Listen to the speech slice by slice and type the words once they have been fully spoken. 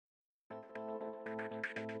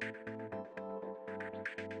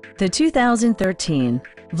The 2013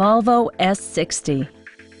 Volvo S60.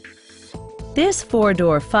 This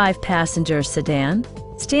four-door, five-passenger sedan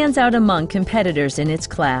stands out among competitors in its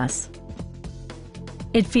class.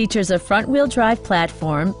 It features a front-wheel drive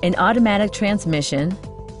platform, an automatic transmission,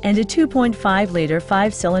 and a 2.5-liter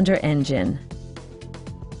five-cylinder engine.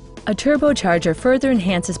 A turbocharger further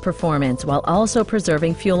enhances performance while also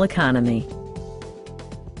preserving fuel economy.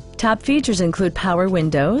 Top features include power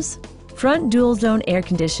windows, front dual-zone air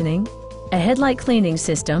conditioning, a headlight cleaning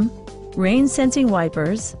system, rain-sensing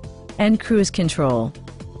wipers, and cruise control.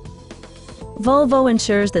 Volvo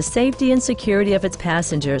ensures the safety and security of its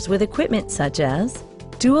passengers with equipment such as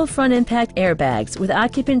dual front impact airbags with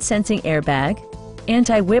occupant sensing airbag,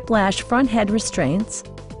 anti-whiplash front head restraints,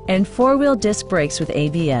 and four-wheel disc brakes with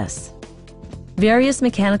ABS. Various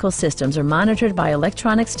mechanical systems are monitored by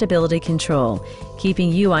electronic stability control,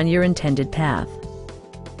 keeping you on your intended path.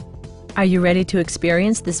 Are you ready to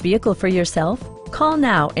experience this vehicle for yourself? Call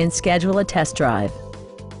now and schedule a test drive.